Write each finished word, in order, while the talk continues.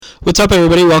What's up,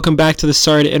 everybody? Welcome back to the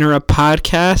Sorry to Interrupt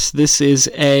podcast. This is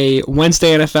a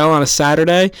Wednesday NFL on a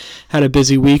Saturday. Had a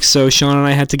busy week, so Sean and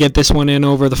I had to get this one in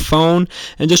over the phone.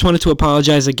 And just wanted to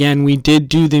apologize again. We did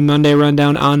do the Monday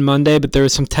rundown on Monday, but there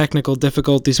was some technical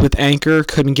difficulties with Anchor.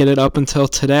 Couldn't get it up until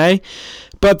today.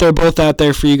 But they're both out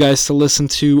there for you guys to listen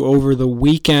to over the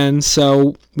weekend.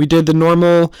 So we did the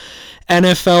normal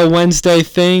NFL Wednesday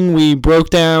thing. We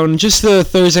broke down just the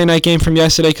Thursday night game from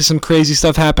yesterday because some crazy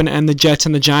stuff happened, and the Jets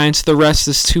and the Giants. The rest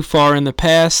is too far in the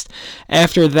past.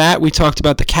 After that, we talked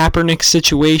about the Kaepernick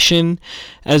situation,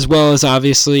 as well as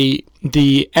obviously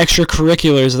the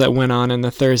extracurriculars that went on in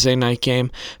the Thursday night game.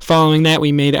 Following that,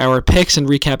 we made our picks and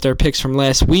recapped our picks from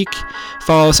last week.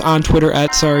 Follow us on Twitter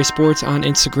at Sorry Sports, on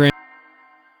Instagram.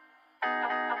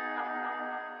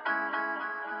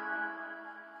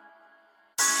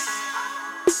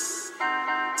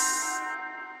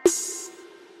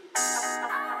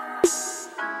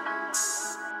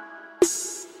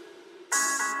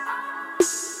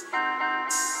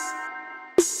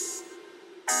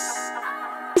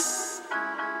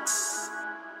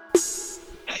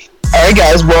 Hey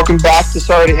guys, welcome back to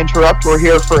Sorry to Interrupt. We're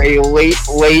here for a late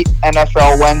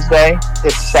NFL Wednesday.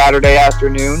 It's Saturday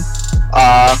afternoon.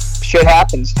 Shit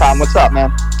happens. Tom, what's up,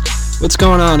 man? What's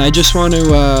going on? I just want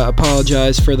to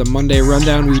apologize for the Monday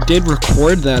rundown. We did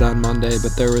record that on Monday,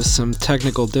 but there was some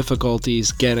technical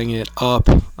difficulties getting it up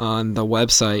on the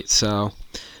website. So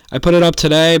I put it up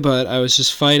today, but I was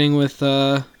just fighting with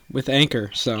Anchor.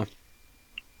 So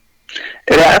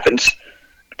it happens.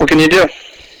 What can you do?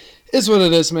 Is what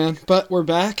it is, man. But we're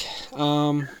back,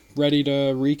 ready to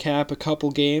recap a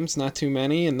couple games, not too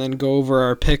many, and then go over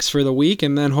our picks for the week,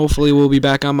 and then hopefully we'll be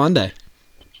back on Monday.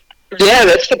 Yeah,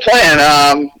 that's the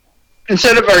plan.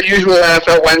 Instead of our usual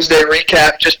NFL Wednesday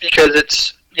recap, just because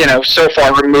it's so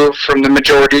far removed from the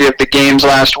majority of the games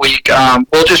last week,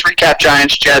 we'll just recap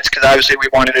Giants-Jets because obviously we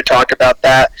wanted to talk about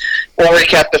that. We'll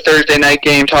recap the Thursday night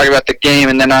game, talk about the game,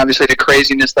 and then obviously the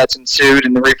craziness that's ensued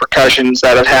and the repercussions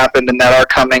that have happened and that are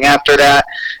coming after that,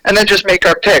 and then just make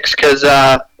our picks because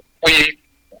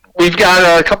we've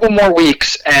got a couple more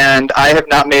weeks, and I have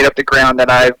not made up the ground that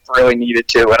I've really needed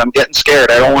to, and I'm getting scared.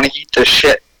 I don't want to eat this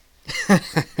shit.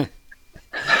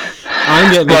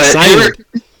 I'm getting excited.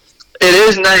 It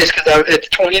is nice because it's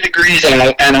 20 degrees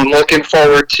out, and I'm looking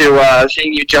forward to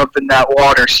seeing you jump in that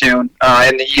water soon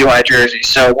in the UI jersey.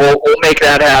 So we'll make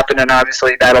that happen, and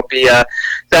obviously that'll be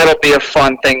a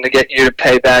fun thing to get you to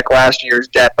pay back last year's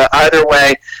debt. But either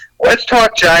way, let's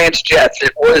talk Giants-Jets.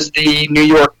 It was the New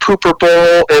York Pooper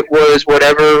Bowl. It was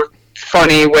whatever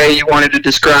funny way you wanted to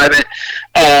describe it.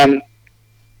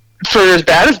 For as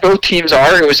bad as both teams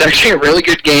are, it was actually a really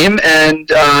good game, and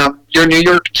your New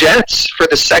York Jets, for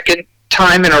the second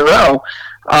time in a row,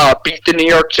 beat the New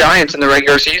York Giants in the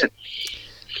regular season.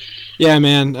 Yeah,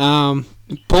 man.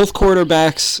 Both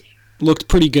quarterbacks looked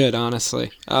pretty good,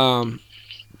 honestly.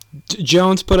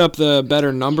 Jones put up the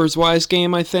better numbers-wise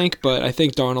game, I think, but I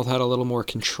think Darnold had a little more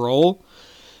control.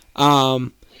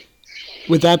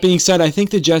 With that being said, I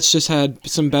think the Jets just had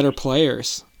some better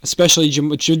players. Especially,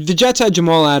 the Jets had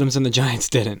Jamal Adams and the Giants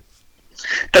didn't.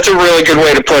 That's a really good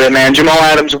way to put it, man. Jamal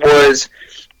Adams was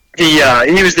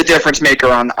he was the difference maker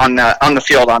on the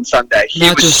field on Sunday. He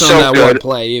Not was just so on that good. one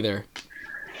play either.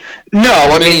 No,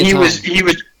 I mean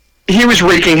he was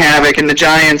wreaking havoc, and the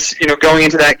Giants, going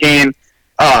into that game,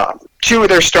 two of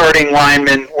their starting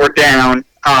linemen were down.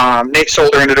 Nate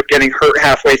Solder ended up getting hurt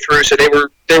halfway through, so they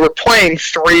were playing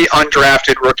three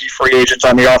undrafted rookie free agents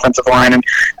on the offensive line. And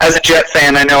as a Jet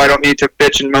fan, I know I don't need to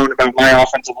bitch and moan about my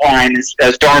offensive line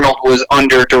as Darnold was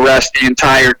under duress the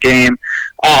entire game.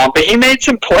 But he made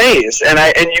some plays, and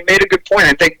you made a good point.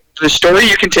 I think the story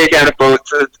you can take out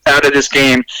of this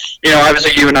game,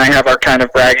 obviously you and I have our kind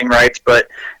of bragging rights, but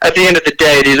at the end of the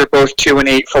day, these are both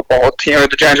 2-8 football.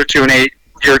 The Giants are 2-8.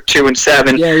 You're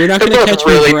 2-7. Yeah, you're not going to catch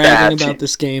really me bragging about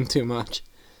this game too much.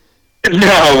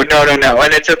 No,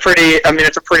 and it's a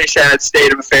pretty sad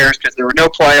state of affairs because there were no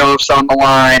playoffs on the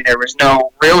line. There was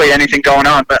no really anything going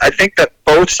on. But I think that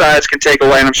both sides can take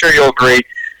away, and I'm sure you'll agree,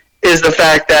 is the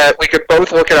fact that we could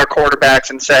both look at our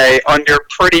quarterbacks and say, under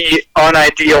pretty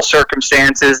unideal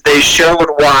circumstances, they showed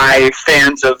why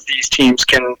fans of these teams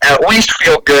can at least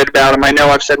feel good about them. I know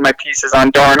I've said my pieces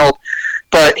on Darnold,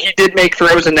 but he did make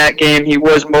throws in that game. He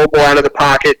was mobile out of the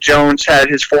pocket. Jones had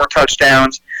his 4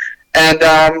 touchdowns. And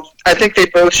I think they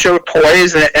both showed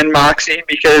poise and moxie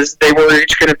because they were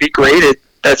each going to be graded.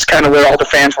 That's kind of what all the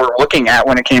fans were looking at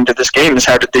when it came to this game, is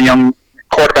how did the young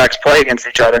quarterbacks play against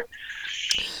each other.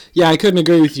 Yeah, I couldn't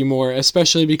agree with you more,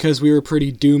 especially because we were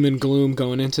pretty doom and gloom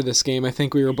going into this game. I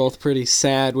think we were both pretty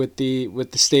sad with the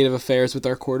state of affairs with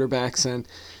our quarterbacks, and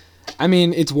I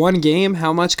mean, it's one game.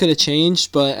 How much could have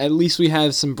changed? But at least we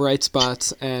have some bright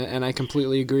spots, and I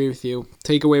completely agree with you.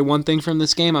 Take away one thing from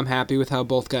this game, I'm happy with how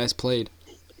both guys played.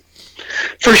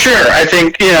 For sure. I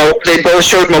think, they both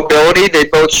showed mobility. They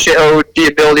both showed the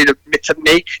ability to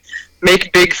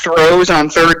make big throws on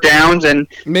third downs. And,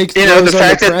 make throws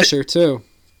under pressure, too.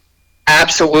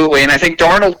 Absolutely, and I think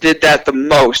Darnold did that the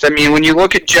most. I mean, when you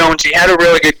look at Jones, he had a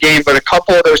really good game, but a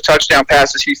couple of those touchdown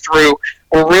passes he threw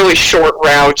were really short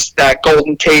routes that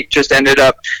Golden Tate just ended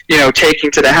up, taking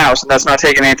to the house, and that's not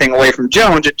taking anything away from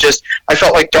Jones. I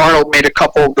felt like Darnold made a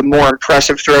couple of the more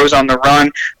impressive throws on the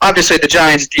run. Obviously, the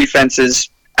Giants' defense is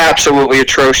absolutely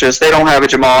atrocious. They don't have a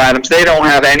Jamal Adams. They don't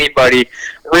have anybody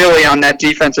really on that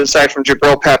defensive side from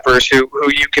Jabril Peppers who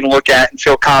you can look at and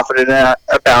feel confident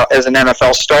about as an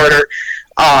NFL starter.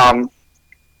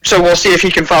 So we'll see if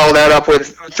he can follow that up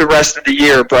with the rest of the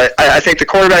year. But I think the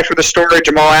quarterbacks were the story.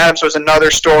 Jamal Adams was another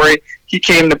story. He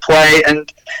came to play,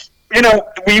 and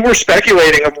we were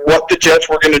speculating of what the Jets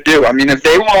were going to do. I mean, if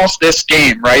they lost this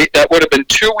game, right, that would have been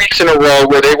 2 weeks in a row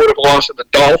where they would have lost to the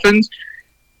Dolphins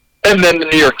and then the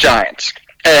New York Giants.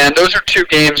 And those are two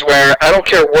games where I don't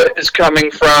care what is coming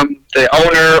from the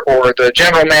owner or the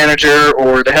general manager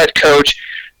or the head coach,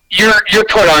 you're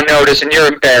put on notice and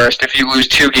you're embarrassed if you lose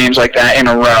two games like that in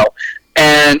a row.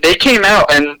 And they came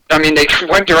out and, I mean, they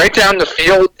went right down the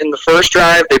field in the first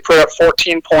drive. They put up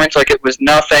 14 points like it was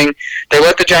nothing. They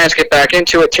let the Giants get back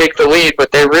into it, take the lead,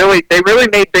 but they really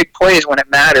made big plays when it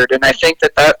mattered. And I think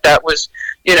that was,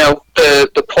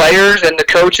 the players and the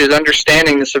coaches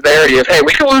understanding the severity of, hey,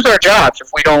 we can lose our jobs if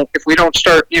we don't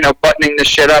start, buttoning this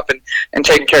shit up and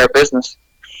taking care of business.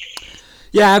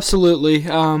 Yeah, absolutely.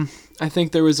 I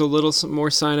think there was a little more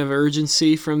sign of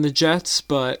urgency from the Jets,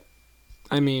 but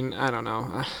I mean, I don't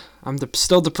know. I'm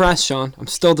still depressed, Sean. I'm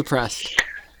still depressed.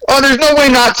 Oh, there's no way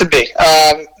not to be.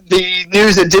 The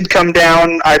news that did come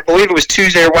down, I believe it was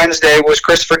Tuesday or Wednesday, was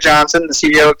Christopher Johnson, the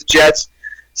CEO of the Jets,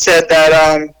 said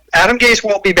that Adam Gase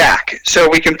won't be back. So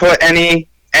we can put any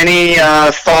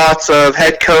thoughts of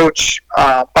head coach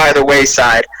by the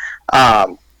wayside.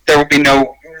 There will be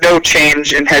no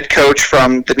change in head coach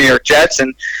from the New York Jets.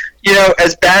 And,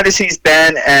 as bad as he's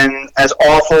been and as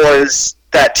awful as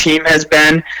that team has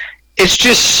been, it's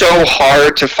just so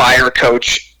hard to fire a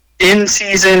coach in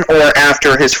season or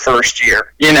after his first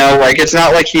year. It's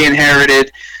not like he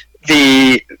inherited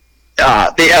the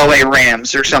LA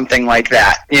Rams or something like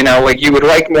that. You would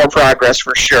like more progress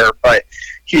for sure, but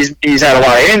he's had a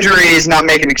lot of injuries, not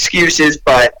making excuses,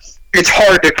 but it's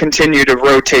hard to continue to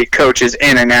rotate coaches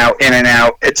in and out.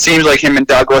 It seems like him and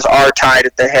Douglas are tied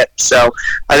at the hip, so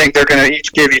I think they're going to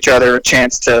each give each other a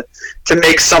chance to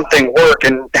make something work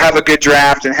and have a good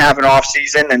draft and have an off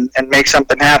season and make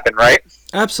something happen, right?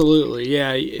 Absolutely,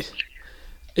 yeah.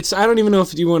 I don't even know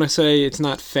if you want to say it's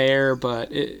not fair,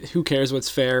 but who cares what's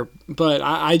fair? But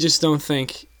I just don't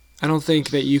think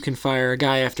that you can fire a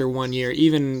guy after 1 year,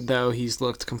 even though he's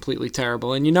looked completely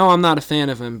terrible. And I'm not a fan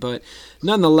of him, but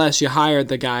nonetheless, you hired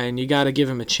the guy, and you got to give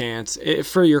him a chance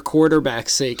for your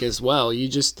quarterback's sake as well.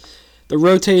 The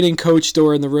rotating coach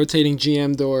door and the rotating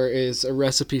GM door is a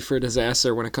recipe for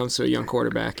disaster when it comes to a young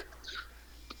quarterback.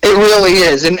 It really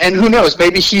is, and who knows?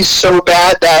 Maybe he's so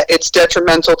bad that it's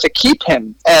detrimental to keep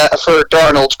him for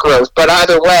Darnold's growth. But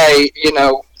either way, you're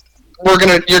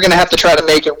gonna have to try to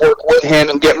make it work with him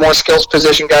and get more skills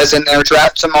position guys in there,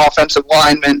 draft some offensive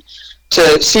linemen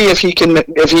to see if he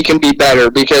can be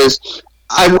better. Because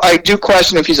I do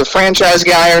question if he's a franchise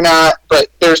guy or not, but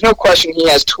there's no question he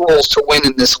has tools to win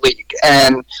in this league,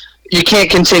 and you can't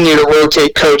continue to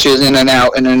rotate coaches in and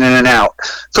out and in and out.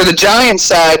 For the Giants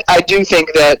side, I do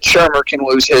think that Shermer can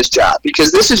lose his job because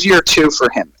this is year 2 for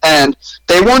him. And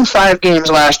they won 5 games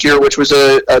last year, which was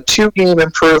a 2-game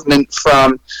improvement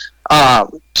from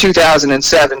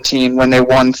 2017 when they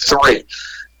won 3.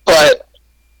 But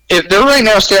if they're right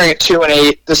now staring at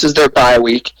 2-8, this is their bye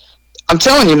week. I'm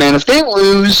telling you, man, if they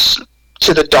lose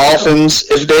to the Dolphins,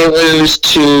 if they lose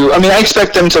to, I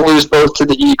expect them to lose both to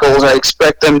the Eagles. I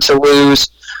expect them to lose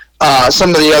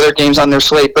some of the other games on their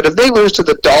slate. But if they lose to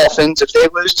the Dolphins, if they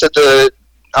lose to the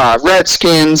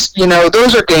Redskins,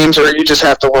 those are games where you just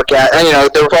have to look at. And,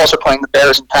 they're also playing the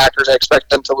Bears and Packers. I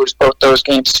expect them to lose both those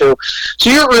games too. So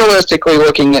you're realistically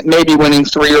looking at maybe winning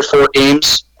 3 or 4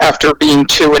 games after being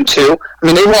 2-2.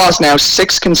 They lost now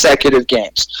 6 consecutive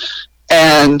games.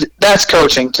 And that's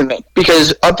coaching to me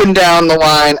because up and down the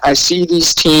line, I see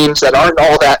these teams that aren't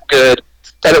all that good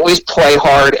that at least play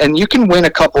hard, and you can win a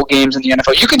couple games in the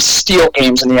NFL. You can steal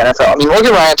games in the NFL. Look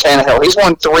at Ryan Tannehill. He's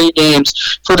won 3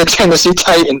 games for the Tennessee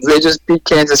Titans. They just beat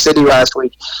Kansas City last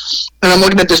week. And I'm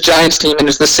looking at this Giants team, and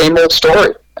it's the same old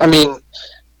story.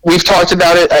 we've talked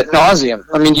about it ad nauseum.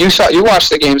 I mean, you watched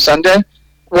the game Sunday.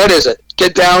 What is it?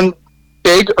 Get down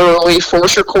big early,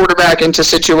 force your quarterback into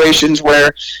situations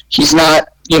where he's not,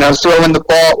 throwing the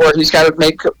ball, where he's got to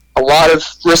make a lot of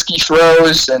risky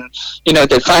throws, and,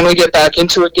 they finally get back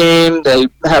into a game, they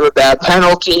have a bad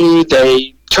penalty,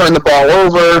 they turn the ball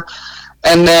over,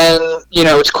 and then,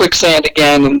 it's quicksand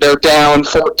again, and they're down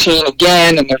 14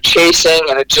 again, and they're chasing,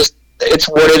 and it's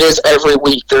what it is every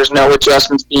week. There's no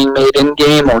adjustments being made in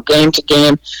game or game to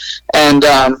game, and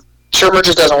Shermer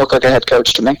just doesn't look like a head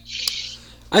coach to me.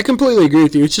 I completely agree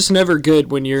with you. It's just never good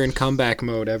when you're in comeback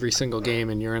mode every single game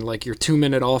and you're in like your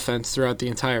 2-minute offense throughout the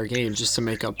entire game just to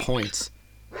make up points.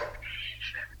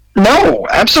 No,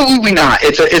 absolutely not.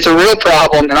 It's a real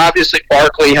problem, and obviously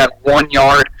Barkley had 1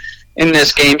 yard in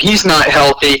this game. He's not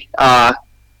healthy.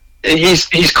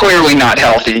 He's clearly not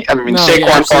healthy. I mean,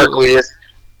 Saquon Barkley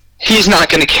he's not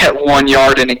going to get 1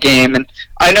 yard in a game, and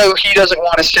I know he doesn't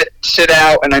want to sit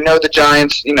out, and I know the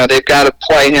Giants, they've got to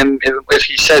play him if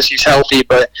he says he's healthy,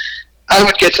 but I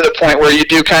would get to the point where you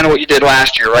do kind of what you did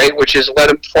last year, right, which is let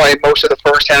him play most of the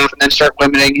first half and then start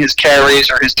limiting his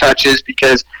carries or his touches,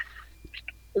 because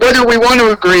whether we want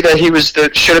to agree that he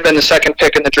should have been the second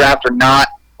pick in the draft or not,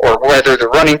 or whether the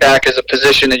running back is a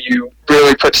position that you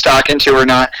really put stock into or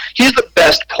not, he's the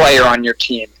best player on your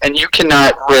team, and you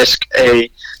cannot risk a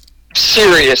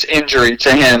serious injury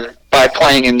to him by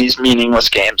playing in these meaningless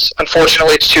games.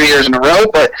 Unfortunately, it's 2 years in a row,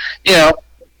 but,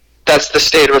 that's the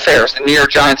state of affairs. The New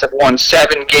York Giants have won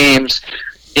 7 games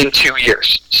in 2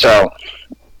 years. So,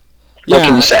 what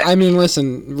can you say? I mean,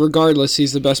 listen, regardless,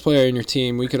 he's the best player in your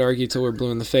team. We could argue till we're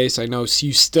blue in the face. I know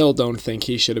you still don't think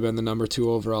he should have been the number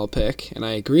 2 overall pick, and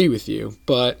I agree with you,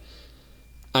 but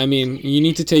I mean, you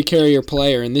need to take care of your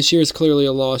player, and this year is clearly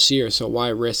a lost year, so why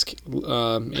risk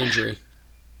injury?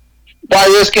 Why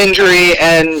risk injury?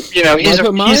 And he's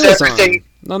everything.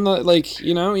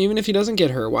 Even if he doesn't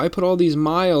get hurt, why put all these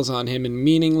miles on him in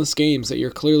meaningless games that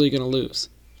you're clearly going to lose?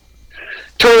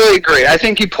 Totally agree. I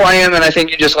think you play him, and I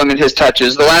think you just limit his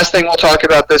touches. The last thing we'll talk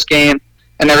about this game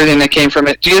and everything that came from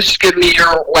it. Just give me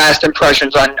your last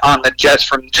impressions on the Jets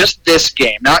from just this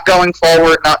game, not going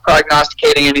forward, not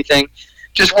prognosticating anything.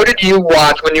 Just what did you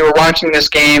watch when you were watching this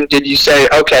game? Did you say,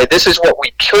 okay, this is what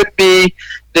we could be,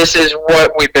 this is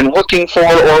what we've been looking for,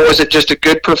 or was it just a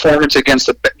good performance against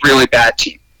a really bad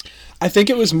team? I think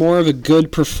it was more of a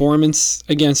good performance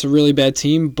against a really bad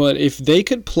team, but if they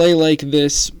could play like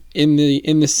this in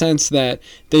the sense that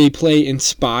they play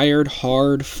inspired,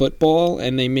 hard football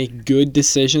and they make good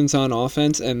decisions on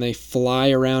offense and they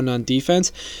fly around on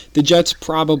defense, the Jets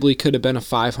probably could have been a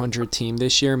 500 team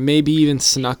this year, maybe even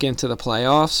snuck into the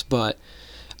playoffs. But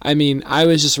I mean, I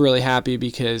was just really happy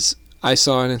because I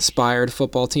saw an inspired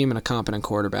football team and a competent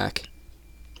quarterback.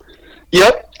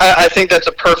 Yep, I think that's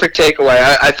a perfect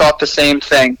takeaway. I thought the same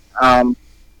thing. I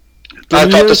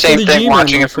thought the same thing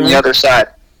watching it from the other side.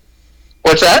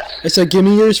 What's that? I said, give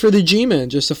me yours for the G-Man.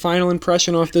 Just a final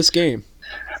impression off this game.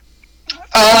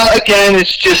 Again,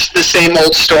 it's just the same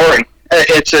old story.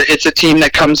 It's a team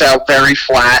that comes out very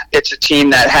flat. It's a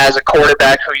team that has a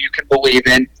quarterback who you can believe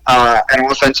in, an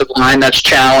offensive line that's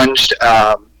challenged.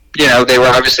 They were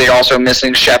obviously also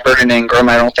missing Shepard and Ingram.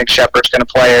 I don't think Shepard's going to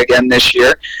play again this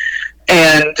year.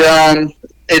 And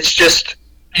it's just,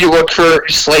 you look for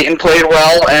Slayton played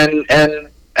well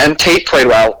and Tate played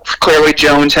well. Clearly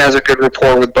Jones has a good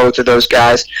rapport with both of those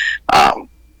guys.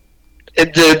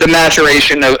 The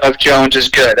maturation of Jones is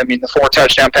good. I mean, the 4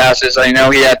 touchdown passes, I know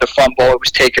he had the fumble. It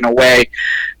was taken away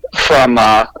from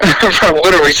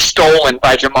literally stolen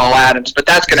by Jamal Adams. But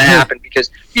that's going to happen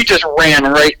because he just ran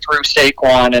right through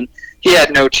Saquon, and he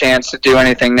had no chance to do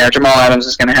anything there. Jamal Adams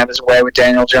is going to have his way with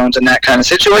Daniel Jones in that kind of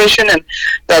situation, and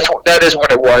that is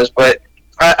what it was. But,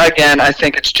 again, I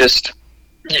think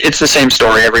it's the same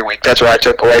story every week. That's what I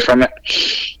took away from it.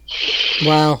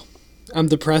 Wow. I'm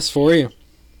depressed for you.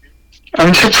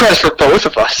 I'm depressed for both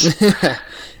of us. Yeah.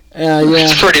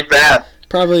 It's pretty bad.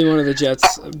 Probably one of the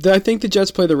Jets. I think the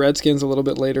Jets play the Redskins a little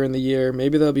bit later in the year.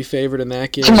 Maybe they'll be favored in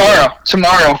that game.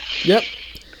 Tomorrow. Yep.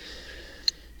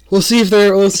 We'll see if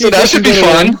they're. So that should be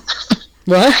fun.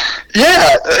 What?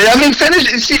 Yeah, I mean,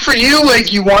 see, for you,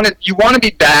 like you want to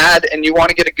be bad and you want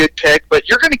to get a good pick, but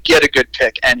you're going to get a good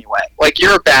pick anyway. Like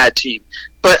you're a bad team,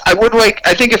 but I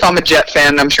think if I'm a Jet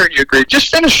fan, I'm sure you agree, just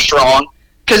finish strong.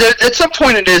 Because at some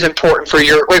point it is important for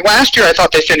last year I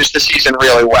thought they finished the season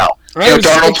really well.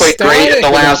 Darnold played great in the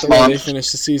last month. They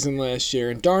finished the season last year,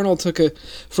 and Darnold took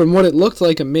from what it looked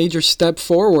like, a major step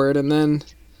forward, and then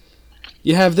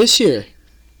you have this year.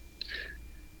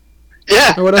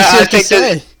 Yeah, what else do you have to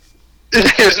say?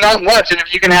 There's not much, and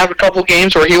if you can have a couple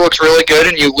games where he looks really good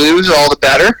and you lose, all the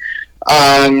better.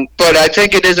 But I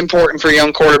think it is important for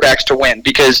young quarterbacks to win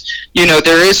because,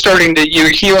 there is starting to, you're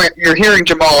hearing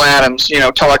Jamal Adams,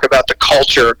 talk about the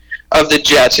culture of the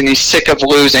Jets, and he's sick of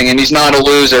losing, and he's not a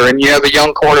loser. And you have a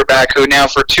young quarterback who now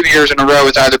for 2 years in a row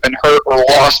has either been hurt or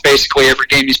lost basically every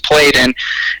game he's played in,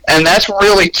 and that's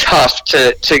really tough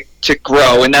to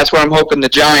grow. And that's what I'm hoping the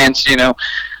Giants,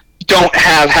 don't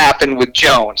have happen with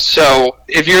Jones. So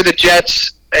if you're the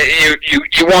Jets,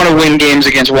 you want to win games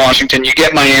against Washington. You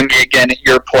get Miami again at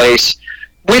your place.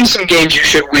 Win some games you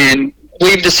should win.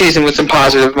 Leave the season with some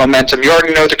positive momentum. You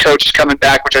already know the coach is coming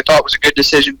back, which I thought was a good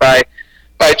decision by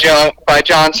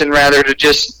Johnson, rather, to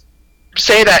just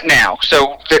say that now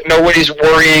so that nobody's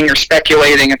worrying or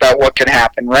speculating about what could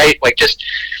happen, right? Like, just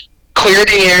clear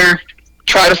the air,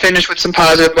 try to finish with some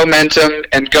positive momentum,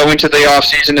 and go into the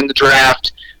offseason and the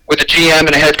draft with a GM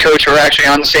and a head coach who are actually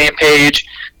on the same page,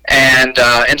 and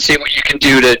see what you can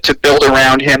do to build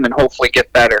around him and hopefully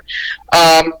get better.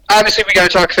 Obviously, we got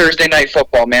to talk Thursday night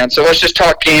football, man. So let's just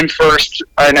talk game first.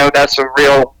 I know that's a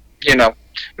real,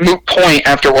 moot point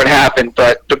after what happened,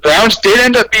 but the Browns did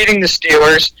end up beating the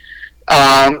Steelers,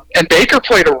 and Baker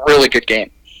played a really good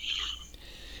game.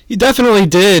 He definitely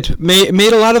did.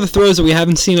 Made a lot of the throws that we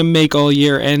haven't seen him make all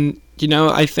year, and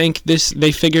I think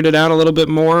they figured it out a little bit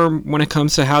more when it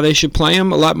comes to how they should play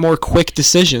him. A lot more quick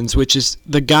decisions, which is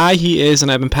the guy he is,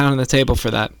 and I've been pounding the table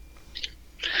for that.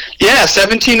 Yeah,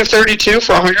 17 of 32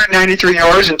 for 193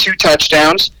 yards and 2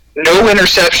 touchdowns. No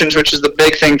interceptions, which is the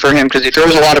big thing for him because he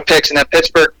throws a lot of picks, and that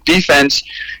Pittsburgh defense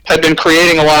had been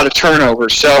creating a lot of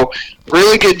turnovers. So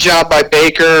really good job by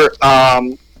Baker.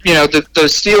 The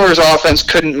Steelers offense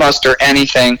couldn't muster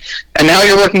anything, and now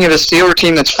you're looking at a Steeler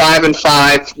team that's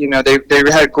 5-5.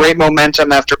 They had great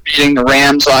momentum after beating the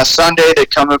Rams last Sunday. They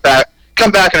come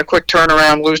back in a quick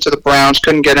turnaround, lose to the Browns,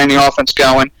 couldn't get any offense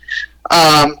going.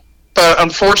 But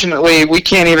unfortunately, we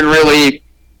can't even really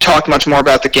talk much more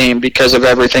about the game because of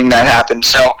everything that happened.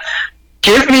 So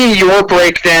give me your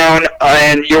breakdown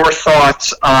and your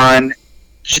thoughts on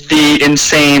the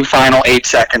insane final 8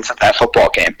 seconds of that football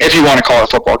game. If you want to call it a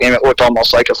football game, it looked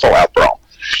almost like a full-out brawl.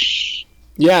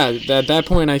 Yeah, at that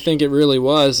point, I think it really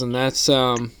was, and that's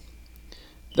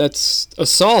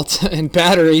assault and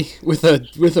battery with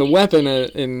a weapon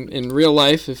in real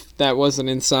life. If that wasn't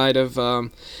inside of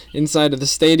the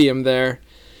stadium there,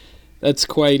 that's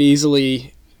quite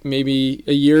easily maybe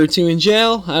a year or 2 in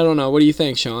jail. I don't know. What do you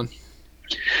think, Sean?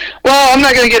 Well, I'm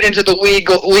not going to get into the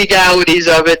legalities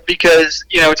of it because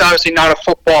it's obviously not a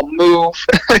football move.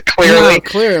 Clearly, no,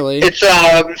 clearly,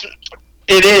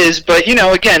 it is. But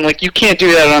again, like, you can't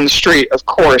do that on the street, of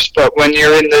course. But when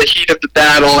you're in the heat of the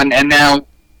battle, and now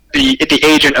the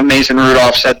agent of Mason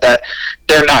Rudolph said that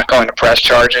they're not going to press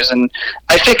charges, and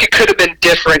I think it could have been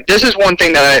different. This is one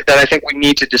thing that I think we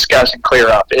need to discuss and clear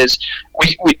up is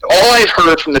we all I've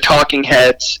heard from the talking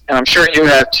heads, and I'm sure you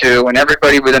have too, and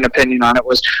everybody with an opinion on it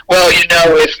was, well,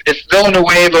 if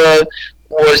Villanueva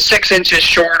was 6 inches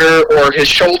shorter or his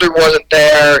shoulder wasn't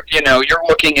there, you're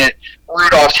looking at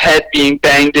Rudolph's head being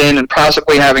banged in and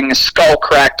possibly having his skull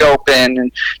cracked open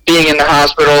and being in the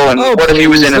hospital, and what if he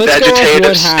was in a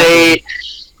vegetative state?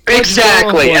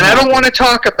 Exactly, and I don't want to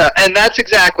talk about, and that's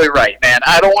exactly right, man.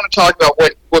 I don't want to talk about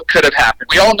what could have happened.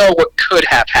 We all know what could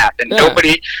have happened. Yeah.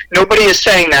 Nobody is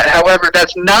saying that. However,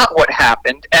 that's not what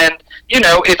happened. And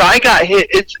if I got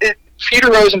hit,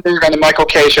 Peter Rosenberg on the Michael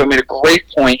Kay show made a great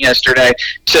point yesterday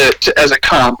to as a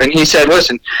comp, and he said,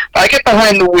 listen, if I get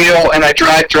behind the wheel and I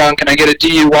drive drunk and I get a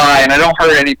DUI and I don't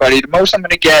hurt anybody, the most I'm going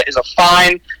to get is a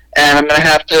fine, and I'm going to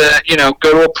have to,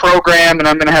 go to a program, and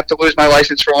I'm going to have to lose my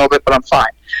license for a little bit, but I'm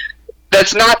fine.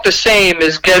 That's not the same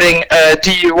as getting a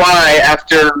DUI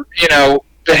after,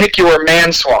 vehicular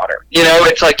manslaughter.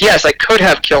 It's like, yes, I could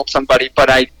have killed somebody, but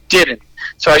I didn't.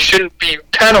 So I shouldn't be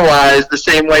penalized the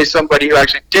same way somebody who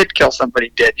actually did kill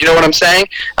somebody did. You know what I'm saying?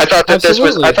 I thought that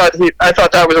Absolutely. I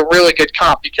thought that was a really good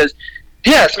comp because,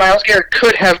 yes, Myles Garrett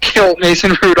could have killed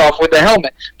Mason Rudolph with the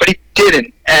helmet, but he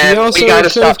didn't, and we got to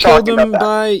stop talking about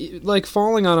that. By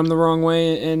falling on him the wrong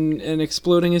way and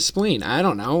exploding his spleen. I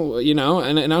don't know, and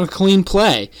on a clean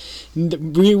play.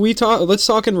 Let's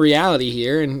talk in reality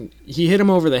here, and he hit him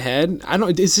over the head. I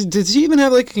don't. Did he even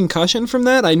have a concussion from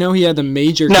that? I know he had the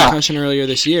major concussion earlier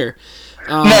this year.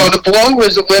 No, the blow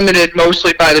was limited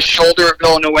mostly by the shoulder of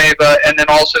Villanueva, and then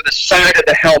also the side of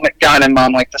the helmet got him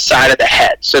on the side of the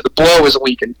head. So the blow was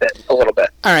weakened a little bit.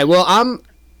 All right. Well,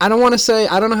 I don't want to say,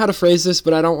 I don't know how to phrase this,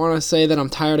 but I don't want to say that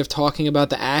I'm tired of talking about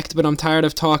the act, but I'm tired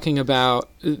of talking about,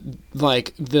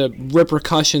 the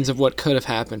repercussions of what could have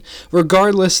happened.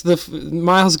 Regardless,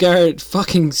 Myles Garrett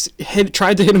fucking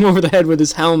tried to hit him over the head with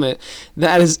his helmet.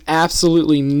 That is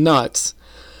absolutely nuts.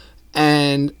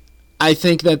 And I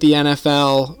think that the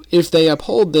NFL, if they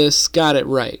uphold this, got it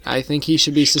right. I think he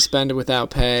should be suspended without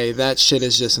pay. That shit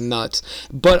is just nuts.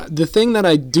 But the thing that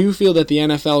I do feel that the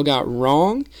NFL got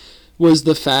wrong was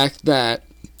the fact that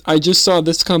I just saw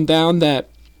this come down that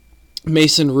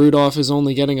Mason Rudolph is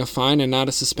only getting a fine and not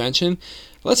a suspension.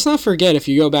 Let's not forget, if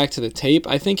you go back to the tape,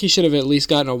 I think he should have at least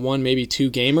gotten a 1, maybe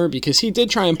 2 gamer because he did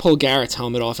try and pull Garrett's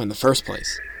helmet off in the first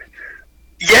place.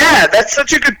 Yeah, that's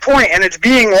such a good point, and it's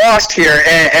being lost here.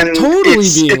 And totally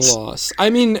being lost. I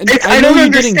mean, I know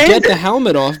you didn't get the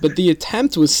helmet off, but the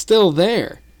attempt was still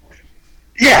there.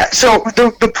 Yeah, so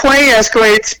the play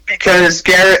escalates because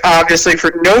Garrett, obviously,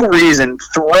 for no reason,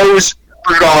 throws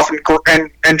Rudolph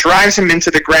and drives him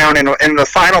into the ground in the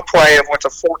final play of what's a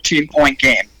 14-point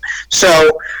game.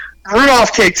 So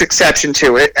Rudolph takes exception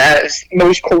to it, as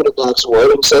most quarterbacks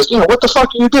would, and says, what the fuck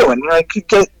are you doing? Like,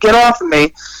 get off of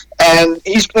me. And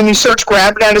he starts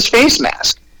grabbing at his face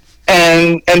mask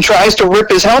and tries to rip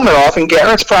his helmet off, and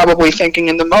Garrett's probably thinking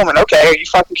in the moment, okay, are you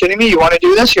fucking kidding me? You want to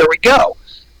do this? Here we go.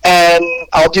 And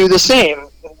I'll do the same.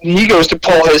 He goes to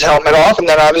pull his helmet off, and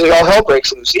then obviously all hell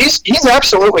breaks loose. He's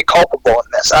absolutely culpable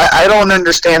in this. I don't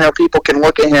understand how people can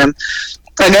look at him.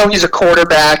 I know he's a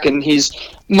quarterback, and he's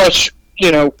much,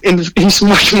 he's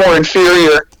much more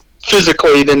inferior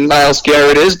physically than Myles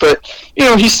Garrett is, but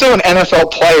he's still an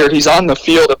NFL player. He's on the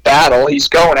field of battle. He's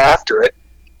going after it,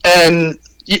 and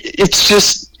it's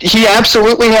just he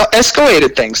absolutely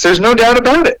escalated things. There's no doubt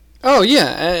about it. Oh yeah,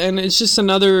 and it's just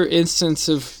another instance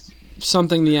of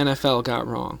something the NFL got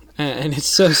wrong, and it's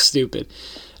so stupid.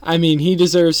 I mean, he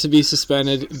deserves to be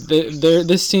suspended.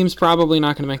 This team's probably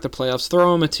not going to make the playoffs.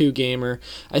 Throw him a 2-gamer.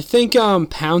 I think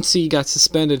Pouncey got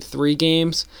suspended 3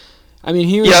 games. I mean,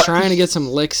 he was trying to get some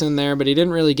licks in there, but he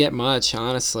didn't really get much,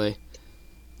 honestly.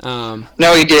 No,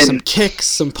 he didn't. Some kicks,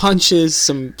 some punches,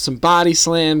 some body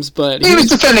slams, but he was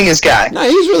defending his guy. No,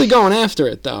 he was really going after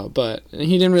it, though, but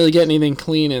he didn't really get anything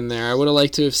clean in there. I would have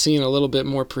liked to have seen a little bit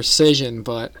more precision,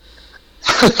 but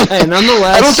hey,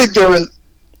 nonetheless, I don't think there was.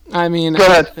 I mean, go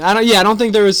ahead. I don't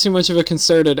think there was too much of a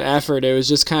concerted effort. It was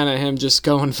just kind of him just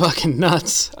going fucking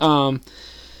nuts.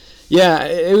 Yeah,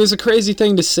 it was a crazy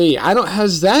thing to see.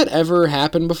 Has that ever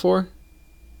happened before?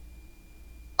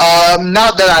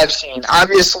 Not that I've seen.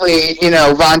 Obviously,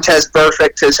 Vontaze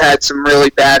Burfict has had some really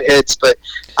bad hits, but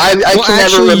I can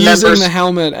never remember using the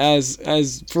helmet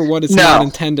as for what it's not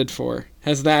intended for.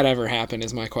 Has that ever happened?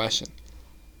 Is my question.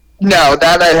 No,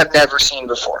 that I have never seen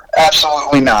before.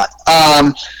 Absolutely not.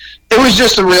 It was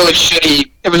just a really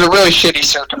shitty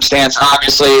circumstance,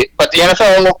 obviously, but the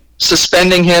NFL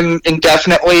suspending him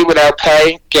indefinitely without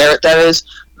pay, Garrett that is,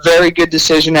 very good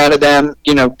decision out of them.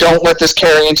 Don't let this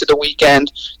carry into the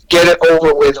weekend. Get it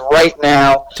over with right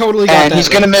now. Totally got that. And he's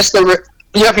going to miss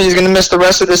the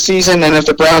rest of the season, and if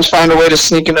the Browns find a way to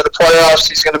sneak into the playoffs,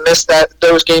 he's going to miss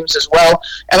those games as well.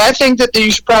 And I think that you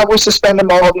should probably suspend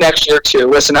them all of next year, too.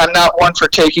 Listen, I'm not one for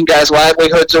taking guys'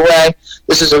 livelihoods away.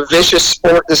 This is a vicious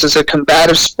sport. This is a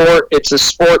combative sport. It's a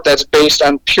sport that's based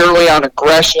purely on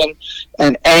aggression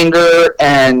and anger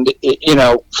and,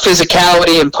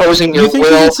 physicality, imposing your will. You think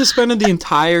he gets suspended the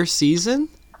entire season?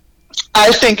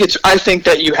 I think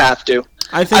that you have to.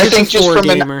 I think it's a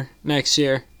 4-gamer next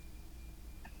year.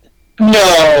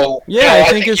 No. Yeah, I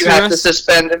think you have to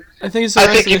suspend him. I think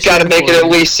you've got to make it at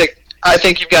least 6. I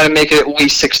think you've got to make it at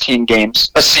least 16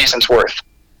 games, a season's worth.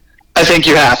 I think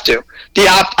you have to.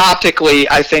 Optically,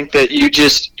 I think that you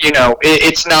just,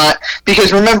 it's not,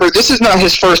 because remember, this is not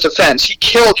his first offense. He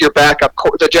killed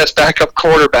the Jets' backup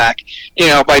quarterback,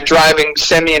 by driving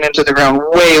Simeon into the ground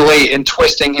way late and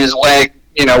twisting his leg,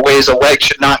 ways a leg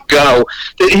should not go.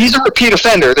 He's a repeat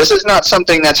offender. This is not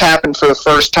something that's happened for the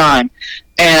first time.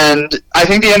 And I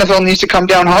think the NFL needs to come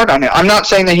down hard on it. I'm not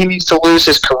saying that he needs to lose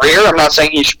his career. I'm not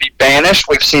saying he should be banished.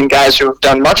 We've seen guys who have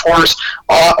done much worse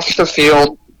off the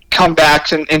field come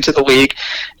back into the league.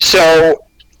 So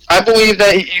I believe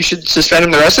that you should suspend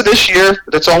him the rest of this year.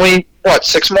 That's only,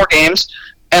 6 more games.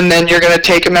 And then you're going to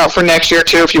take him out for next year,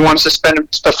 too. If you want to suspend him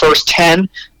the first 10,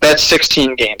 that's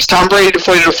 16 games. Tom Brady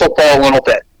deflated the football a little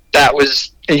bit.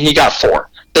 He got 4.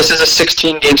 This is a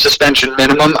 16-game suspension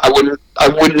minimum. I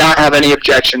would not have any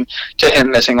objection to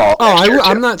him missing all.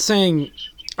 I'm not saying.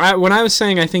 When I was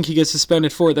saying I think he gets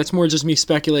suspended for it, that's more just me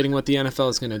speculating what the NFL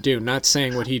is going to do, not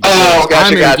saying what he did. Oh,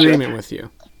 gotcha, I'm in agreement with you.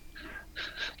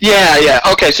 Yeah.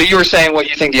 Okay, so you were saying what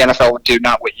you think the NFL would do,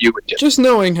 not what you would do. Just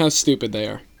knowing how stupid they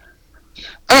are.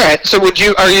 All right. So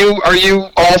are you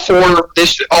all for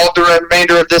all the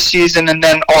remainder of this season and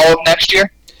then all of next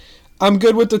year? I'm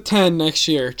good with the 10 next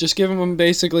year. Just give them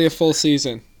basically a full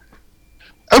season.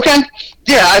 Okay.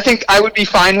 Yeah, I think I would be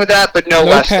fine with that, but no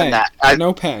less pay. than that.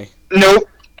 No pay. Nope.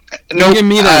 No, give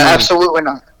me that money. absolutely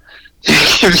not.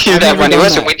 Give you I've that never money. done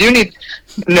Listen, that. we do need.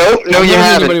 No, I've you never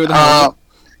haven't. anybody with a helmet.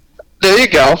 There you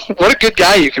go. What a good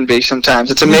guy you can be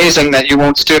sometimes. It's amazing that you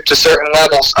won't stoop to certain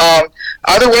levels.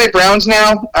 Either way, Browns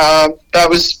now. That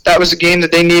was a game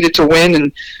that they needed to win,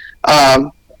 and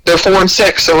they're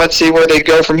 4-6. So let's see where they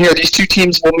go from here. These two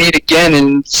teams will meet again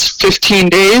in 15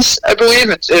 days, I believe.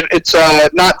 It's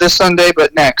not this Sunday,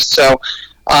 but next. So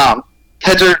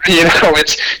heads are,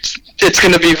 it's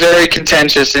going to be very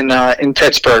contentious in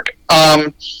Pittsburgh.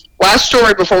 Last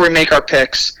story before we make our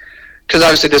picks, because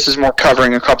obviously this is more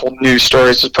covering a couple news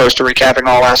stories as opposed to recapping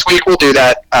all last week. We'll do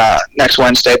that next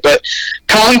Wednesday. But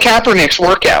Colin Kaepernick's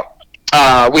workout.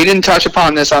 We didn't touch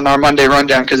upon this on our Monday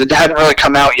rundown because it hadn't really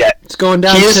come out yet. It's going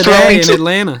down today in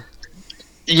Atlanta.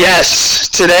 Yes,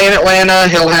 today in Atlanta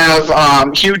he'll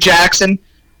have Hugh Jackson,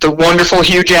 the wonderful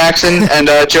Hugh Jackson, and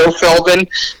Joe Philbin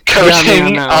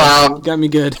coaching. Got me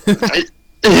good.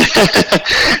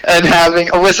 And having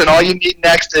listen, all you need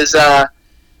next is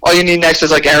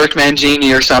like Eric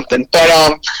Mangini or something.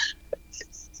 But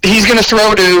he's going to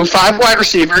throw to 5 wide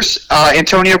receivers.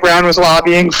 Antonio Brown was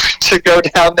lobbying to go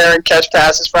down there and catch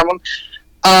passes from him.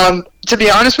 To be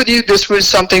honest with you, this was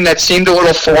something that seemed a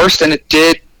little forced, and it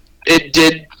did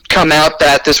come out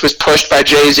that this was pushed by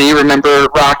Jay-Z. Remember,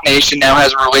 Rock Nation now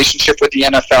has a relationship with the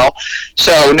NFL,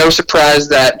 so no surprise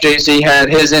that Jay-Z had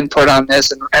his input on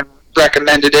this and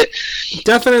recommended it.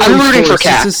 Definitely. I'm rooting for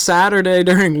Cap. This is Saturday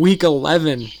during Week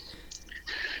 11.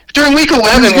 During Week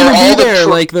 11, who's gonna be there?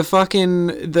 Like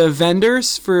the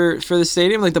vendors for the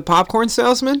stadium, like the popcorn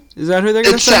salesman. Is that who they're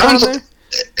gonna send out there?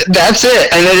 That's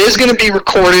it, and it is going to be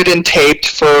recorded and taped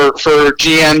for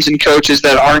GMs and coaches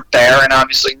that aren't there, and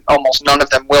obviously almost none of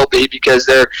them will be because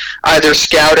they're either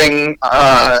scouting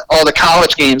all the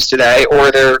college games today,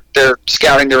 or they're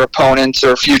scouting their opponents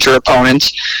or future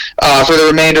opponents for the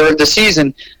remainder of the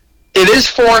season. It is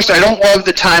forced. I don't love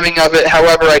the timing of it.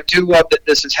 However, I do love that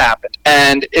this has happened.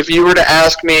 And if you were to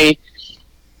ask me,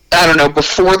 I don't know,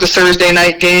 before the Thursday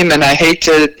night game, and I hate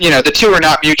to, the two are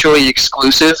not mutually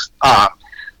exclusive.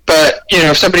 But,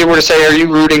 if somebody were to say, are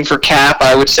you rooting for Cap?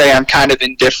 I would say I'm kind of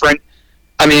indifferent.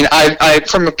 I mean, I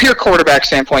from a pure quarterback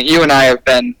standpoint, you and I have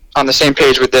been on the same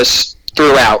page with this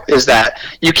throughout, is that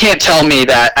you can't tell me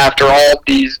that after all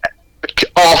these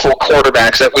awful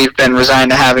quarterbacks that we've been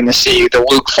resigned to having to see, the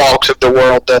Luke Falks of the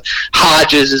world, the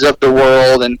Hodges of the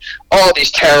world, and all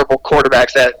these terrible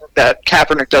quarterbacks that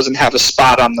Kaepernick doesn't have a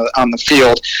spot on the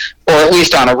field, or at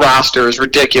least on a roster, is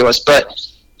ridiculous. But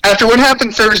after what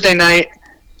happened Thursday night,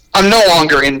 I'm no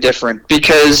longer indifferent,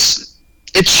 because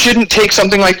it shouldn't take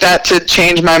something like that to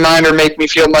change my mind or make me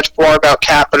feel much more about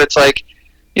Cap. But it's like,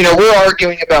 we're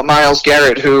arguing about Myles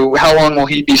Garrett, who, how long will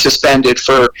he be suspended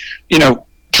for,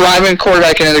 driving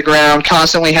quarterback into the ground,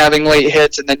 constantly having late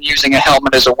hits, and then using a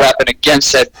helmet as a weapon against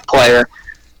said player.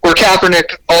 Where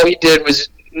Kaepernick, all he did was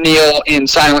kneel in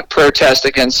silent protest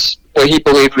against what he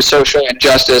believed was social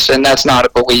injustice, and that's not a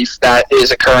belief that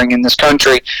is occurring in this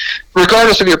country.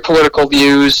 Regardless of your political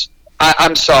views,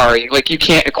 I'm sorry. Like, you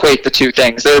can't equate the two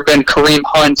things. There have been Kareem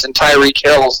Hunts and Tyreek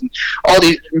Hills and all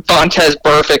these Vontaze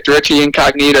Burfict, Richie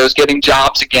Incognitos getting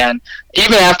jobs again,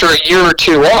 even after a year or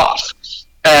two off.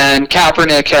 And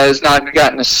Kaepernick has not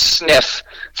gotten a sniff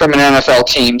from an NFL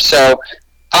team. So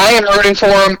I am rooting for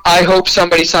him. I hope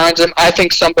somebody signs him. I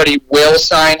think somebody will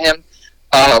sign him.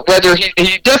 Whether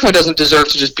he definitely doesn't deserve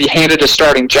to just be handed a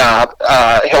starting job.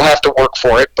 He'll have to work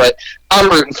for it. But I'm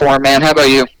rooting for him, man. How about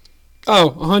you?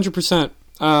 Oh, 100%.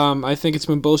 I think it's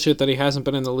been bullshit that he hasn't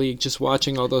been in the league, just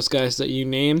watching all those guys that you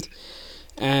named.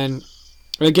 And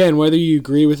again, whether you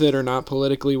agree with it or not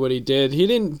politically, what he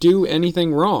didn't do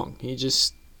anything wrong. He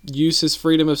just used his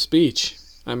freedom of speech.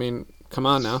 I mean, come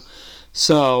on now.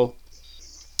 So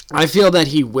I feel that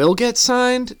he will get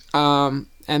signed, and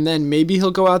then maybe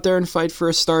he'll go out there and fight for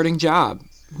a starting job.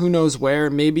 Who knows where?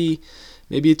 Maybe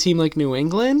a team like New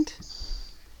England?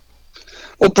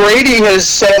 Well, Brady has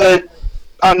said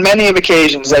on many of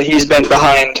occasions that he's been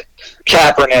behind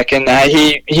Kaepernick, and that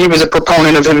he was a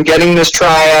proponent of him getting this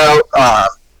tryout.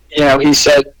 He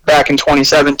said back in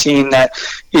 2017 that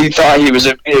he thought he was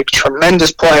a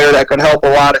tremendous player that could help a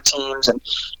lot of teams, and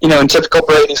in typical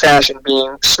Brady fashion,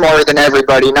 being smarter than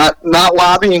everybody, not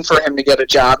lobbying for him to get a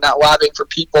job, not lobbying for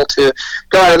people to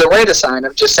go out of their way to sign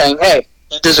him, just saying, hey,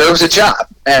 he deserves a job,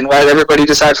 and let everybody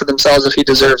decide for themselves if he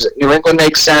deserves it. New England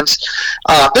makes sense.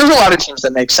 There's a lot of teams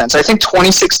that make sense. I think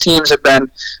 26 teams have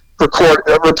been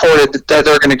reported that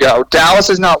they're going to go. Dallas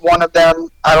is not one of them.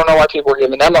 I don't know why people are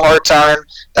giving them a hard time.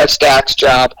 That's Dak's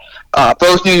job.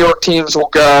 Both New York teams will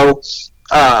go.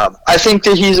 I think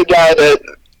that he's a guy that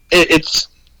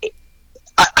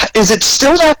is it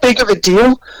still that big of a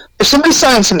deal? If somebody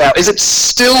signs him now, is it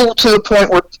still to the point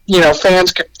where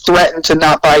fans could threaten to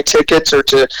not buy tickets or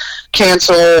to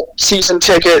cancel season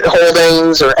ticket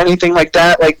holdings or anything like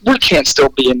that? Like, we can't still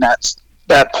be in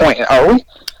that point, are we?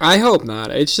 I hope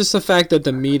not. It's just the fact that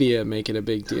the media make it a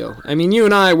big deal. I mean, you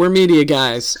and I, we're media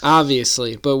guys,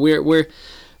 obviously, but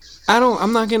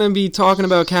I'm not going to be talking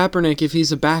about Kaepernick if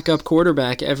he's a backup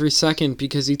quarterback every second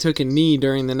because he took a knee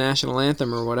during the national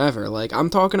anthem or whatever. Like,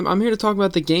 I'm here to talk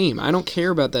about the game. I don't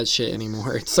care about that shit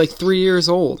anymore. It's like 3 years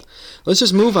old. Let's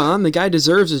just move on. The guy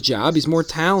deserves a job. He's more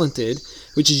talented,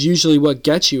 which is usually what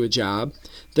gets you a job,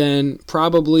 than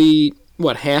probably,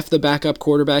 half the backup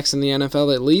quarterbacks in the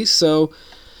NFL at least. So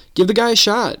give the guy a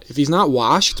shot. If he's not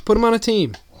washed, put him on a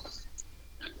team.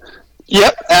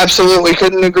 Yep, absolutely.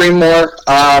 Couldn't agree more.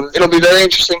 It'll be very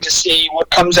interesting to see what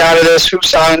comes out of this, who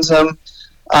signs him.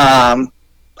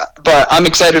 But I'm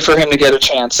excited for him to get a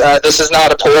chance. This is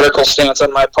not a political stance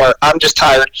on my part. I'm just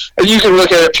tired. You can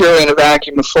look at it purely in a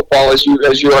vacuum of football, as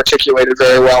you articulated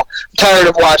very well. I'm tired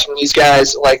of watching these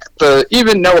guys, like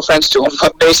even no offense to them,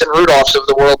 but Mason Rudolphs of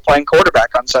the world playing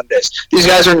quarterback on Sundays. These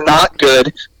guys are not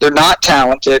good. They're not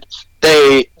talented.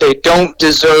 They don't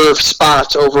deserve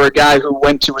spots over a guy who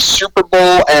went to a Super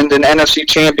Bowl and an NFC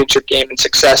Championship game in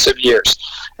successive years.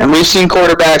 And we've seen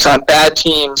quarterbacks on bad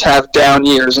teams have down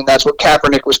years, and that's what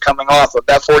Kaepernick was coming off of.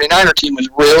 That 49er team was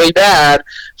really bad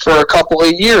for a couple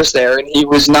of years there, and he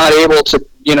was not able to,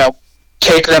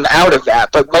 take them out of that.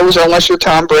 But Moser, unless you're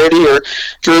Tom Brady or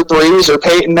Drew Brees or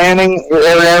Peyton Manning or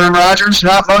Aaron Rodgers,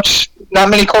 not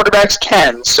many quarterbacks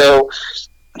can. So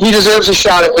he deserves a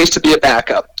shot at least to be a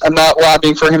backup. I'm not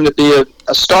lobbying for him to be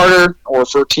a starter or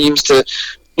for teams to,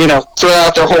 throw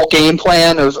out their whole game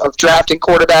plan of drafting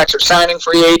quarterbacks or signing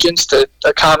free agents to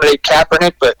accommodate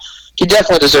Kaepernick, but he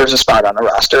definitely deserves a spot on the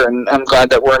roster, and I'm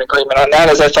glad that we're in agreement on that,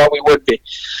 as I thought we would be.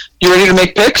 You ready to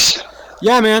make picks?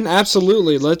 Yeah, man,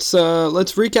 absolutely. Let's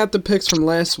recap the picks from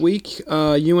last week.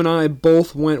 You and I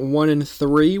both went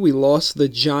 1-3. We lost the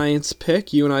Giants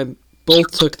pick. You and I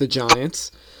both took the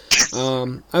Giants.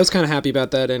 I was kind of happy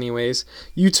about that anyways.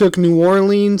 You took New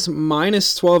Orleans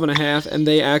minus 12.5, and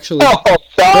they actually lost.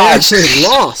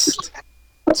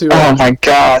 Oh, my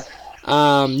God.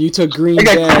 You took Green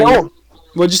Bay. Killed.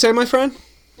 What'd you say, my friend?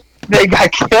 They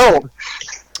got killed.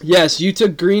 Yes, you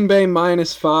took Green Bay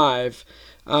minus 5.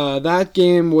 That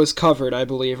game was covered, I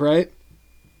believe, right?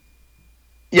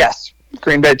 Yes.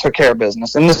 Green Bay took care of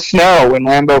business. In the snow in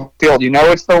Lambeau Field.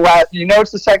 It's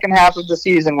the second half of the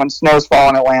season when snow's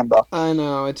falling at Lambeau. I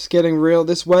know. It's getting real.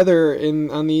 This weather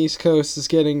on the East Coast is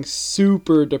getting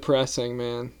super depressing,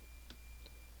 man.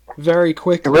 Very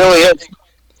quickly. It really is.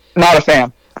 Not a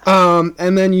fan.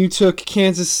 And then you took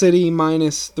Kansas City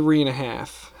minus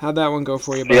 3.5. How'd that one go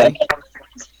for you, buddy? Yeah.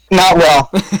 Not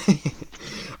well.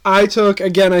 I took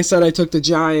the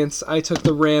Giants. I took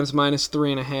the Rams minus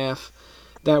 3.5.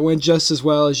 That went just as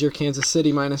well as your Kansas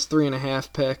City minus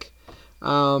 3.5 pick.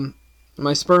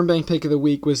 My Sperm Bank pick of the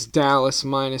week was Dallas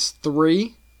minus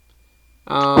 3.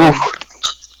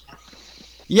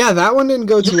 Yeah, that one didn't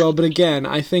go too well, but again,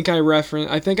 I think I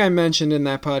mentioned in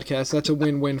that podcast that's a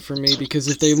win-win for me because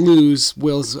if they lose,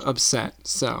 Will's upset.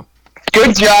 So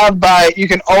good job you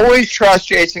can always trust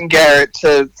Jason Garrett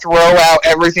to throw out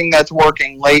everything that's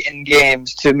working late in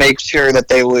games to make sure that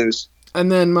they lose. And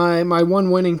then my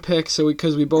one winning pick,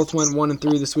 because we both went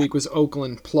 1-3 this week, was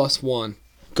Oakland +1.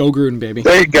 Go Gruden, baby.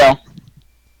 There you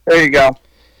go.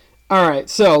 All right,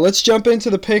 so let's jump into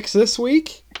the picks this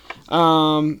week.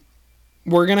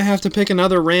 We're going to have to pick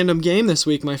another random game this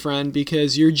week, my friend,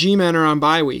 because your G-Men are on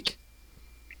bye week.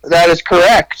 That is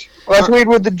correct. Let's lead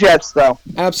with the Jets, though.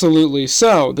 Absolutely.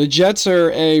 So, the Jets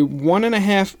are a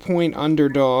 1.5-point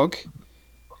underdog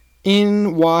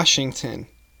in Washington.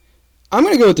 I'm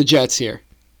going to go with the Jets here.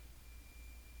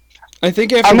 I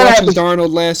think after watching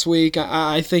Darnold last week,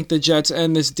 I think the Jets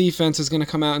and this defense is going to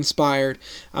come out inspired.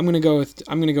 I'm going to go with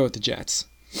the Jets.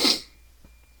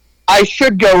 I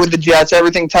should go with the Jets.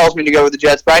 Everything tells me to go with the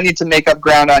Jets, but I need to make up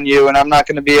ground on you, and I'm not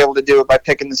going to be able to do it by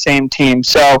picking the same team.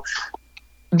 So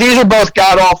these are both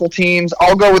god-awful teams.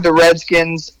 I'll go with the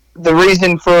Redskins. The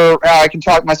reason for I can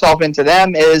talk myself into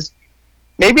them is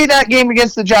maybe that game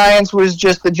against the Giants was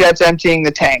just the Jets emptying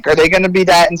the tank. Are they going to be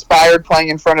that inspired playing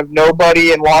in front of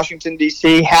nobody in Washington,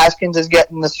 D.C.? Haskins is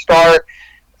getting the start.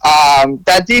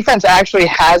 That defense actually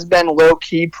has been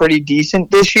low-key pretty decent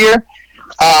this year.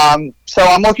 So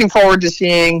I'm looking forward to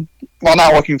seeing – well,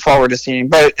 not looking forward to seeing,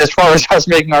 but as far as us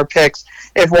making our picks,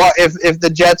 if the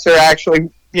Jets are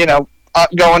actually,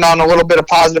 going on a little bit of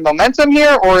positive momentum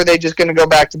here, or are they just going to go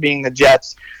back to being the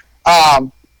Jets?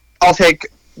 I'll take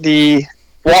the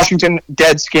Washington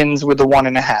Deadskins with the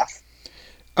 1.5.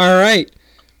 All right.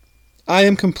 I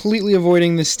am completely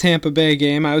avoiding this Tampa Bay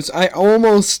game. I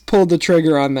almost pulled the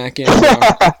trigger on that game.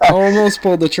 Almost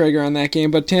pulled the trigger on that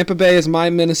game, but Tampa Bay is my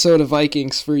Minnesota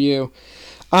Vikings for you.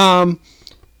 I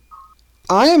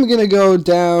am going to go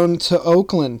down to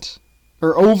Oakland,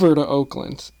 or over to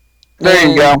Oakland. There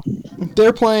you go.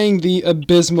 They're playing the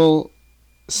abysmal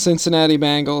Cincinnati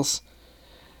Bengals.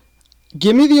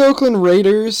 Give me the Oakland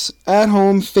Raiders at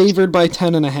home, favored by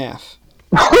 10.5.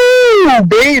 Ooh,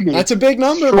 baby. That's a big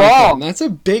number, my friend. That's a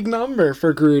big number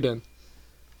for Gruden.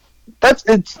 It's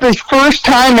the first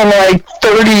time in like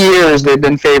 30 years they've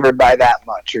been favored by that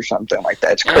much or something like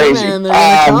that. It's crazy. Hey man, they're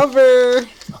in the cover.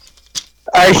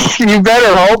 You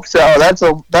better hope so. That's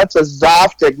a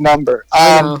Zoftig number.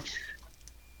 I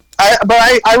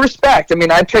respect. I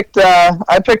mean, I picked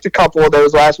a couple of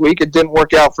those last week. It didn't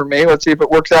work out for me. Let's see if it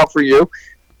works out for you.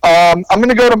 I'm going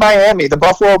to go to Miami. The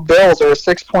Buffalo Bills are a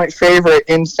 6-point favorite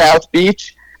in South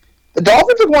Beach. The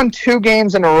Dolphins have won 2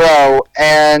 games in a row,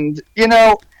 and,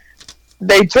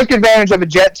 they took advantage of a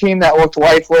Jet team that looked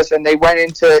lifeless, and they went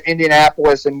into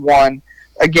Indianapolis and won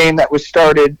a game that was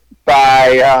started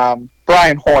by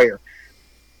Brian Hoyer.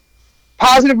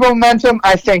 Positive momentum?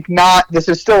 I think not. This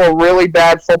is still a really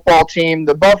bad football team.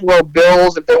 The Buffalo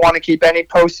Bills, if they want to keep any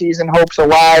postseason hopes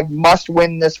alive, must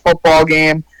win this football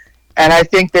game. And I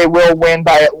think they will win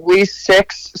by at least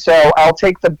 6. So I'll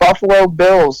take the Buffalo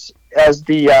Bills as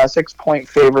the 6-point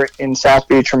favorite in South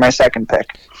Beach for my second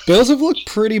pick. Bills have looked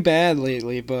pretty bad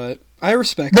lately, but I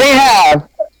respect They have.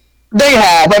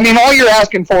 I mean, all you're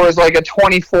asking for is like a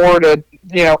 24 to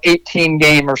 18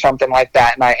 game or something like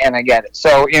that, and I get it.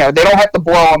 So they don't have to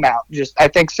blow them out. I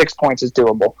think 6 points is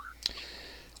doable.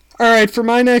 All right, for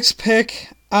my next pick,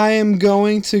 I am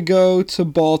going to go to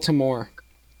Baltimore.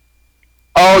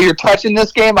 Oh, you're touching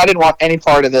this game? I didn't want any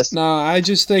part of this. No, I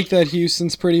just think that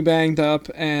Houston's pretty banged up,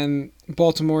 and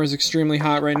Baltimore is extremely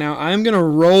hot right now. I'm going to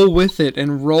roll with it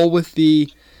and roll with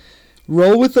the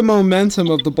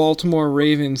momentum of the Baltimore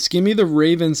Ravens. Give me the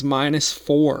Ravens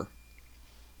 -4.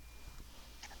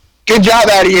 Good job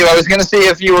out of you. I was going to see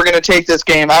if you were going to take this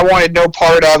game. I wanted no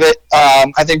part of it.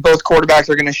 I think both quarterbacks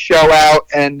are going to show out,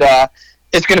 and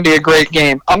it's going to be a great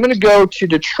game. I'm going to go to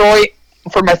Detroit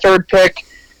for my third pick.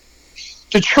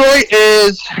 Detroit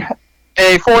is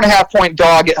a 4.5-point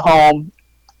dog at home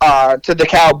to the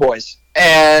Cowboys.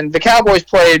 And the Cowboys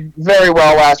played very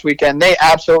well last weekend. They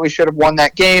absolutely should have won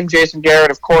that game. Jason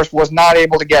Garrett, of course, was not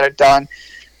able to get it done.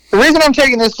 The reason I'm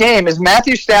taking this game is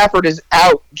Matthew Stafford is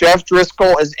out. Jeff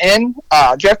Driscoll is in.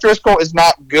 Jeff Driscoll is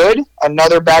not good.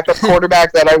 Another backup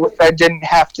quarterback that I didn't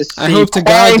have to see. I hope to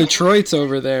God Detroit's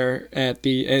over there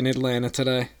in Atlanta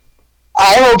today.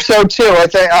 I hope so too.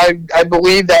 I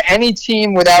believe that any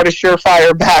team without a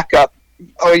surefire backup,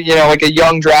 like a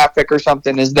young draft pick or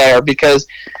something, is there, because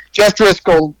Jeff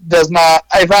Driscoll does not.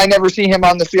 If I never see him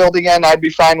on the field again, I'd be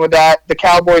fine with that. The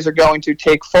Cowboys are going to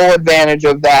take full advantage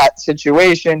of that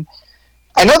situation.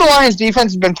 I know the Lions'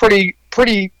 defense has been pretty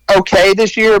okay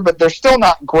this year, but they're still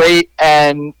not great,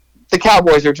 and the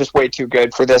Cowboys are just way too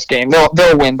good for this game.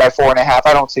 They'll win by 4.5.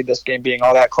 I don't see this game being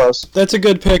all that close. That's a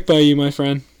good pick by you, my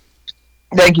friend.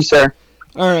 Thank you, sir.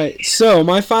 All right, so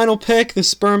my final pick, the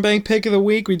Sperm Bank pick of the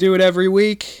week. We do it every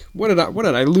week. What did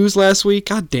I lose last week?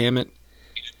 God damn it.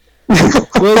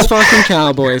 Will's fucking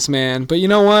Cowboys, man. But you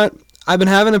know what? I've been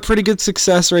having a pretty good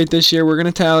success rate this year. We're going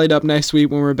to tally it up next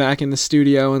week when we're back in the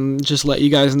studio and just let you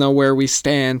guys know where we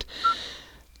stand.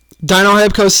 Dino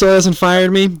Hypeco still hasn't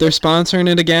fired me. They're sponsoring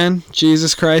it again.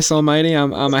 Jesus Christ almighty,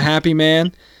 I'm a happy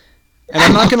man. And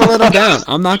I'm not going to let them down.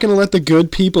 I'm not going to let the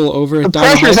good people over at Dino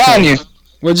Hypeco. Pressure's on you.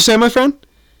 What'd you say, my friend?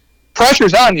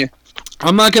 Pressure's on you.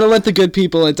 I'm not going to let the good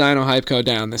people at Dino Hypeco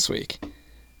down this week.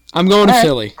 I'm going to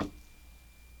Philly.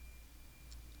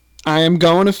 I am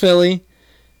going to Philly.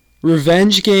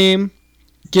 Revenge game.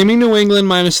 Give me New England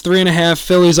 -3.5.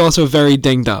 Philly's also very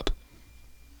dinged up.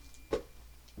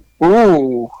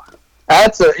 Ooh.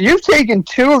 You've taken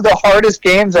 2 of the hardest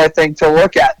games, I think, to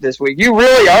look at this week. You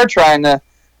really are trying to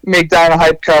make Dino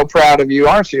Hypeco proud of you,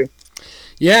 aren't you?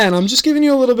 Yeah, and I'm just giving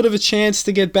you a little bit of a chance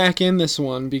to get back in this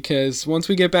one, because once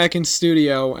we get back in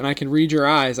studio and I can read your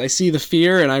eyes, I see the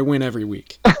fear and I win every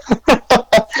week.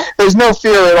 There's no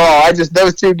fear at all.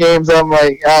 Those 2 games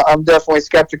I'm definitely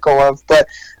skeptical of, but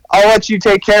I'll let you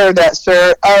take care of that,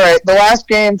 sir. All right, the last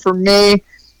game for me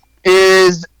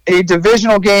is a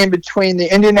divisional game between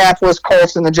the Indianapolis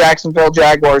Colts and the Jacksonville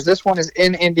Jaguars. This one is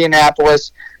in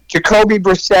Indianapolis. Jacoby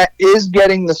Brissett is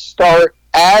getting the start,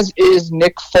 as is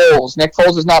Nick Foles. Nick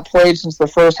Foles has not played since the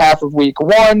first half of Week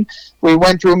 1. We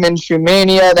went through Minshew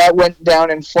Mania. That went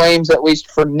down in flames, at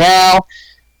least for now.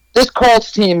 this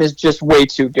Colts team is just way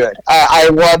too good. I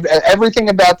love everything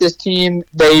about this team.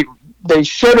 They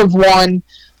should have won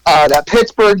that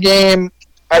Pittsburgh game.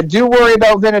 I do worry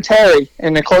about Vinatieri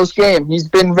in a close game. He's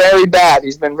been very bad.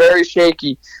 He's been very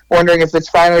shaky. Wondering if it's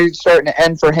finally starting to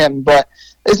end for him. But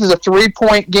this is a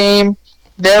 3-point game.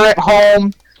 They're at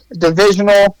home,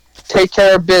 divisional, take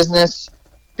care of business,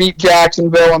 beat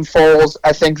Jacksonville and Foles.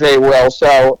 I think they will.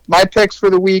 So my picks for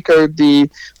the week are the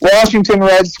Washington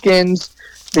Redskins,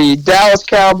 the Dallas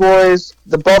Cowboys,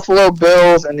 the Buffalo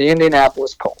Bills, and the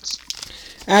Indianapolis Colts.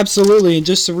 Absolutely. And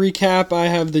just to recap, I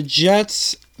have the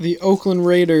Jets, the Oakland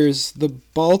Raiders, the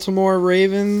Baltimore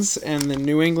Ravens, and the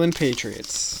New England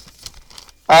Patriots.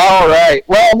 All right.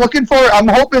 Well, I'm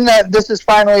hoping that this is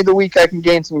finally the week I can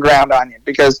gain some ground on you,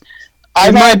 because I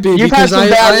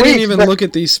didn't even look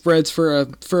at these spreads for a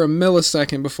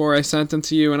millisecond before I sent them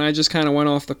to you, and I just kind of went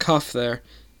off the cuff there.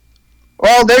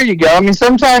 Well, there you go. I mean,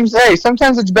 sometimes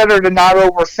it's better to not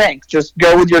overthink. Just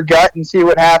go with your gut and see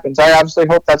what happens. I obviously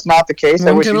hope that's not the case.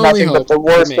 I wish you nothing but the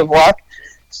worst of luck.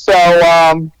 So,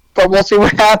 but we'll see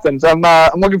what happens. I'm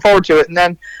looking forward to it. And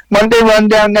then Monday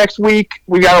rundown next week.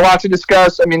 We got a lot to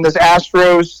discuss. I mean, this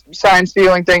Astros sign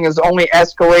stealing thing has only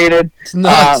escalated. It's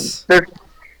nuts.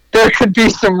 There could be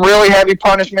some really heavy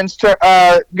punishments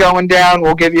going down.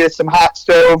 We'll give you some hot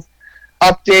stove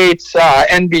updates,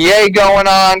 NBA going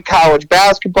on, college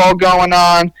basketball going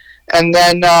on, and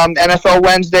then NFL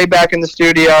Wednesday back in the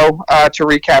studio to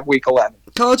recap Week 11.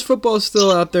 College football is still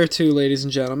out there too, ladies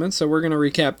and gentlemen, so we're going to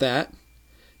recap that.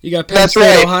 You got Penn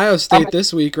State, Ohio State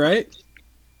this week, right?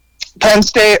 Penn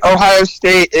State, Ohio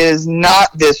State is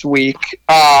not this week.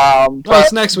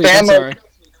 It's next week, I'm sorry.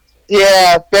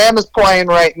 Yeah, Bama's playing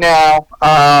right now.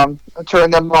 I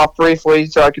turned them off briefly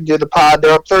so I could do the pod.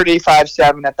 They're up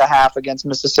 35-7 at the half against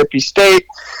Mississippi State.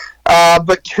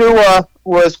 But Tua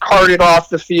was carted off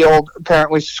the field,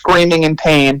 apparently screaming in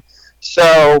pain.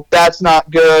 So that's not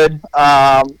good.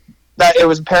 That it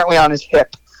was apparently on his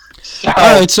hip. So,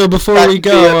 all right, so before we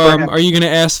go, are you going to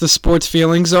ask the sports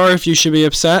feelings are if you should be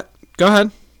upset? Go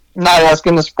ahead. I'm not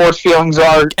asking the sports feelings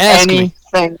are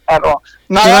anything at all.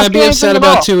 Should I be upset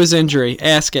about Tua's injury?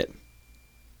 Ask it.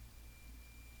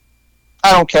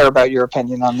 I don't care about your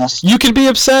opinion on this. You can be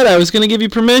upset. I was going to give you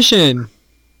permission.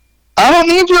 I don't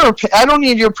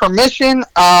need your permission.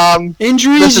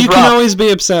 Injuries you can always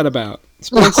be upset about.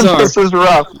 Sports czar. This is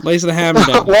rough. Lays the hammer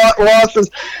down. Losses.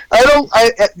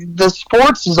 The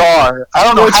sports czar. I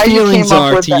don't know how you came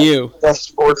up with that. You. The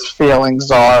sports feelings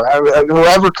czar.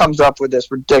 Whoever comes up with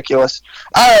this, ridiculous.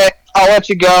 All right, I'll let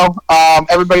you go.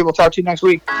 Everybody, will talk to you next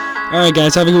week. All right,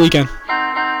 guys. Have a good weekend.